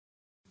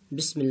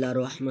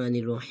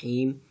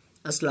बिस्मिल्लाहिर्रहमानिर्रहीम।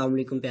 अस्सलाम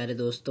वालेकुम प्यारे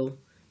दोस्तों,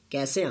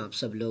 कैसे हैं आप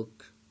सब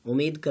लोग।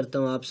 उम्मीद करता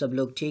हूँ आप सब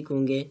लोग ठीक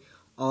होंगे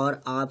और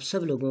आप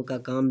सब लोगों का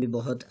काम भी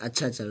बहुत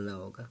अच्छा चल रहा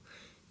होगा।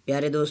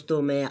 प्यारे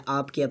दोस्तों, मैं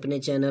आपके अपने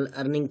चैनल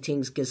अर्निंग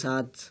थिंग्स के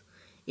साथ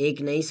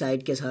एक नई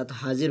साइट के साथ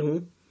हाजिर हूँ।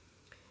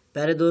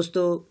 प्यारे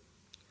दोस्तों,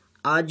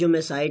 आज जो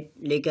मैं साइट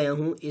लेके आया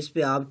हूँ, इस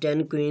पे आप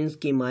 10 क्वींस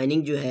की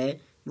माइनिंग जो है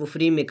वो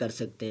फ्री में कर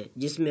सकते हैं,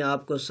 जिसमें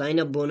आपको साइन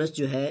अप बोनस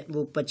जो है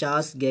वो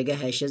 50 गीगा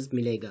हैशेस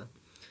मिलेगा।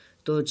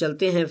 तो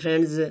चलते हैं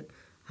फ्रेंड्स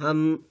हम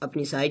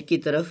अपनी साइट की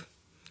तरफ।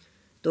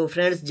 तो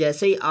फ्रेंड्स,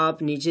 जैसे ही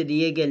आप नीचे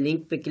दिए गए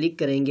लिंक पे क्लिक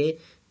करेंगे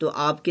तो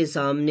आपके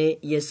सामने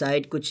ये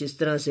साइट कुछ इस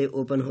तरह से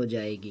ओपन हो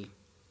जाएगी।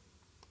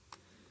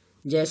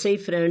 जैसे ही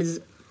फ्रेंड्स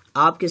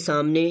आपके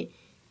सामने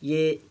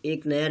ये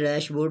एक नया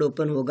डैशबोर्ड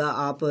ओपन होगा,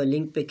 आप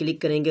लिंक पे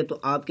क्लिक करेंगे तो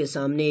आपके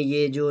सामने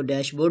ये जो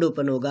डैशबोर्ड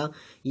ओपन होगा,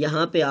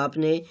 यहाँ पे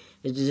आपने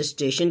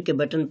रजिस्ट्रेशन के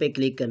बटन पे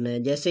क्लिक करना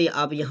है। जैसे ही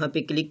आप यहाँ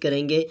पे क्लिक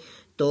करेंगे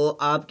तो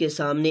आपके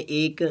सामने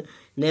एक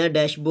नया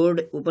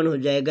डैशबोर्ड ओपन हो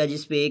जाएगा,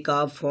 जिस पे एक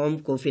आप फॉर्म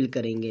को फिल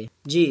करेंगे।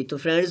 जी तो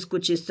फ्रेंड्स,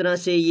 कुछ इस तरह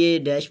से ये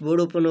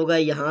डैशबोर्ड ओपन होगा।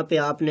 यहाँ पे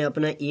आपने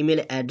अपना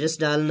ईमेल एड्रेस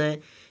डालना है,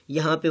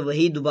 यहाँ पे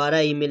वही दोबारा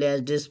ईमेल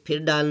एड्रेस फिर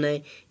डालना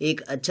है।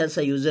 एक अच्छा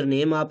सा यूज़र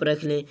नेम आप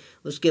रख लें,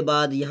 उसके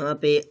बाद यहाँ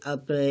पे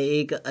आप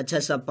एक अच्छा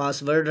सा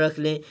पासवर्ड रख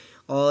लें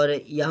और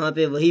यहाँ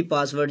पे वही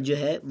पासवर्ड जो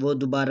है वो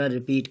दोबारा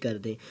रिपीट कर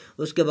दें।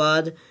 उसके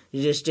बाद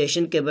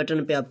रजिस्ट्रेशन के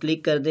बटन पे आप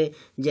क्लिक कर दें।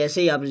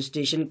 जैसे ही आप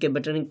रजिस्ट्रेशन के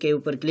बटन के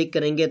ऊपर क्लिक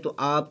करेंगे तो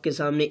आपके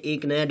सामने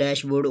एक नया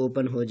डैशबोर्ड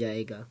ओपन हो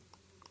जाएगा।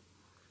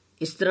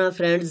 इस तरह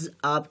फ्रेंड्स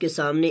आपके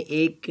सामने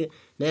एक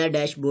नया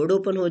डैशबोर्ड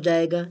ओपन हो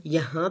जाएगा।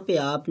 यहाँ पे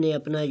आपने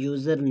अपना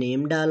यूज़र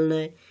नेम डालना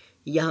है,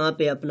 यहाँ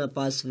पे अपना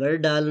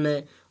पासवर्ड डालना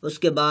है,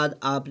 उसके बाद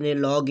आपने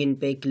लॉग इन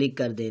पे क्लिक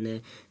कर देना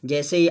है।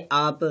 जैसे ही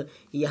आप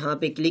यहाँ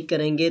पे क्लिक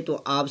करेंगे तो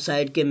आप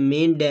साइट के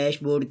मेन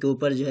डैशबोर्ड के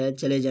ऊपर जो है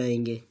चले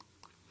जाएंगे।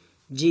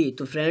 जी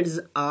तो फ्रेंड्स,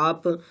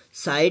 आप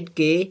साइट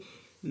के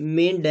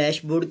मेन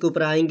डैशबोर्ड के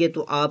ऊपर आएंगे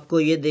तो आपको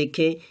ये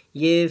देखें,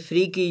 ये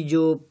फ्री की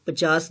जो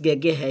 50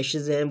 गीगा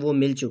हैशेस हैं वो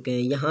मिल चुके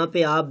हैं। यहाँ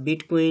पे आप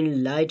bitcoin,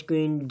 light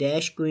queen,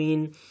 dash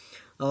queen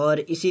और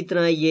इसी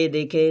तरह ये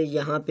देखें,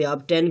 यहाँ पे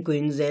आप 10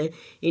 क्वींस हैं,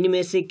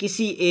 इनमें से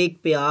किसी एक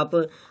पे आप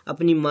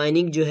अपनी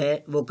माइनिंग जो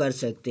है वो कर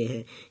सकते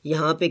हैं।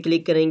 यहाँ पे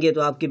क्लिक करेंगे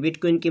तो आपकी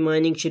बिटकॉइन की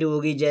माइनिंग शुरू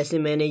होगी। जैसे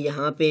मैंने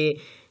यहाँ पे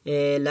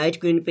लाइट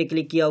क्वीन पे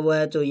क्लिक किया हुआ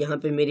है तो यहाँ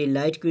पे मेरी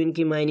लाइट क्वीन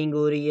की माइनिंग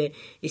हो रही है।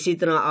 इसी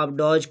तरह आप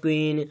डॉज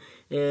क्वीन,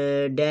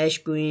 डैश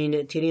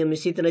क्वीन, थीरियम,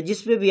 इसी तरह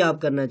जिस पे भी आप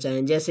करना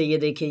चाहें। जैसे ये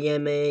देखिए, ये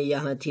मैं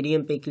यहाँ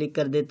थीरियम पे क्लिक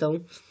कर देता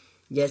हूँ।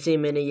 जैसे ही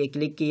मैंने ये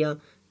क्लिक किया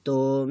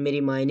तो मेरी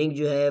माइनिंग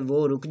जो है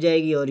वो रुक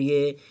जाएगी और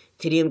ये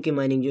थीरियम की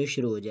माइनिंग जो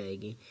शुरू हो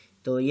जाएगी।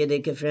 तो ये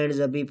देखिए फ्रेंड्स,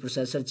 अभी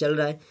प्रोसेसर चल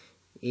रहा है,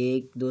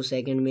 1-2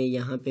 सेकंड में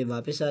यहाँ पे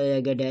वापस आ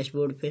जाएगा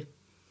डैशबोर्ड पे।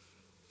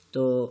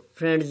 तो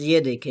फ्रेंड्स ये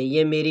देखें,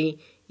 ये मेरी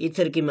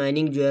ईथर की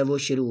माइनिंग जो है वो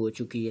शुरू हो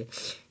चुकी है।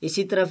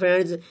 इसी तरह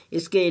फ्रेंड्स,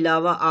 इसके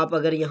अलावा आप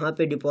अगर यहाँ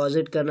पे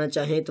डिपॉजिट करना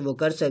चाहें तो वो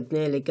कर सकते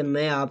हैं, लेकिन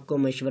मैं आपको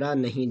मशवरा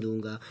नहीं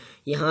दूंगा।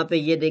 यहाँ पे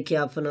ये देखिए,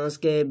 आप फाइनेंस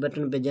के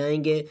बटन पे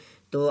जाएंगे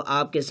तो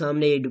आपके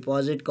सामने ये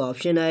डिपॉजिट का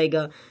ऑप्शन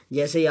आएगा।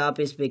 जैसे ही आप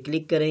इस पर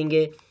क्लिक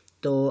करेंगे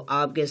तो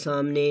आपके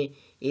सामने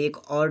एक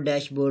और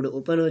डैशबोर्ड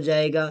ओपन हो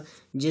जाएगा,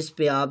 जिस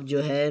पे आप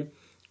जो है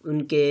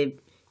उनके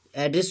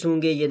एड्रेस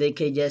होंगे। ये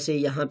देखिए, जैसे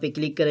यहाँ पे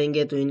क्लिक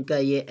करेंगे तो इनका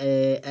ये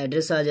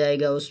एड्रेस आ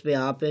जाएगा, उस पे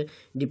आप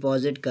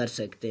डिपॉजिट कर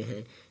सकते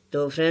हैं।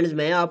 तो फ्रेंड्स,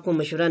 मैं आपको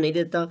मशवरा नहीं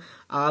देता,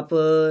 आप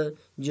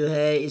जो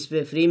है इस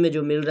पे फ्री में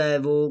जो मिल रहा है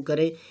वो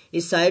करें।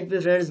 इस साइट पे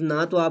फ्रेंड्स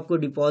ना तो आपको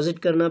डिपॉजिट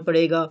करना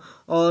पड़ेगा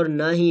और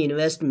ना ही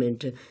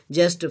इन्वेस्टमेंट,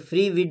 जस्ट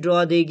फ्री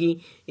विड्रॉ देगी।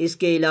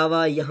 इसके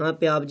अलावा यहाँ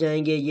पे आप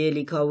जाएंगे, ये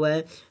लिखा हुआ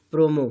है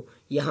प्रोमो,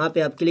 यहाँ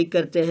पे आप क्लिक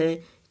करते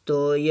हैं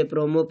तो ये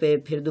प्रोमो पे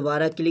फिर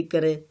दोबारा क्लिक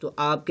करें तो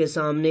आपके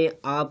सामने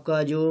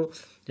आपका जो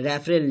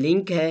रेफरल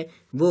लिंक है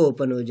वो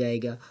ओपन हो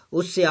जाएगा।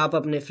 उससे आप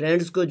अपने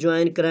फ्रेंड्स को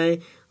ज्वाइन कराएं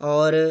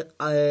और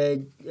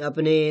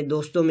अपने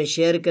दोस्तों में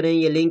शेयर करें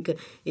ये लिंक।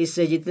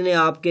 इससे जितने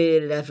आपके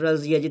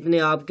रेफरल्स या जितने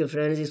आपके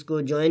फ्रेंड्स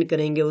इसको ज्वाइन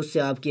करेंगे, उससे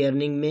आपकी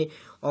अर्निंग में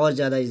और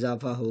ज़्यादा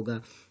इजाफा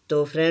होगा।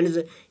 तो फ्रेंड्स,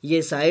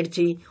 ये साइट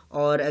थी,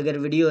 और अगर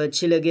वीडियो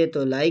अच्छी लगे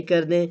तो लाइक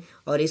कर दें,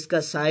 और इसका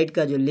साइट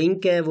का जो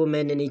लिंक है वो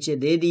मैंने नीचे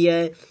दे दिया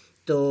है,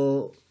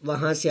 तो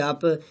वहाँ से आप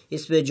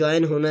इस पे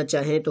ज्वाइन होना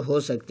चाहें तो हो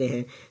सकते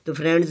हैं। तो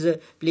फ्रेंड्स,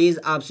 प्लीज़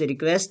आपसे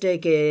रिक्वेस्ट है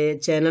कि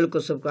चैनल को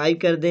सब्सक्राइब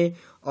कर दें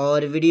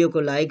और वीडियो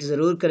को लाइक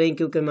ज़रूर करें,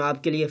 क्योंकि मैं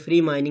आपके लिए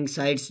फ्री माइनिंग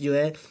साइट्स जो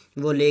है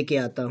वो लेके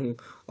आता हूँ।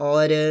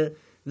 और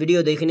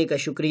वीडियो देखने का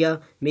शुक्रिया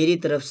मेरी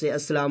तरफ से।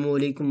 अस्सलामु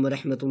अलैकुम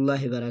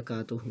वरहमतुल्लाहि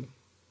वबरकातुहू।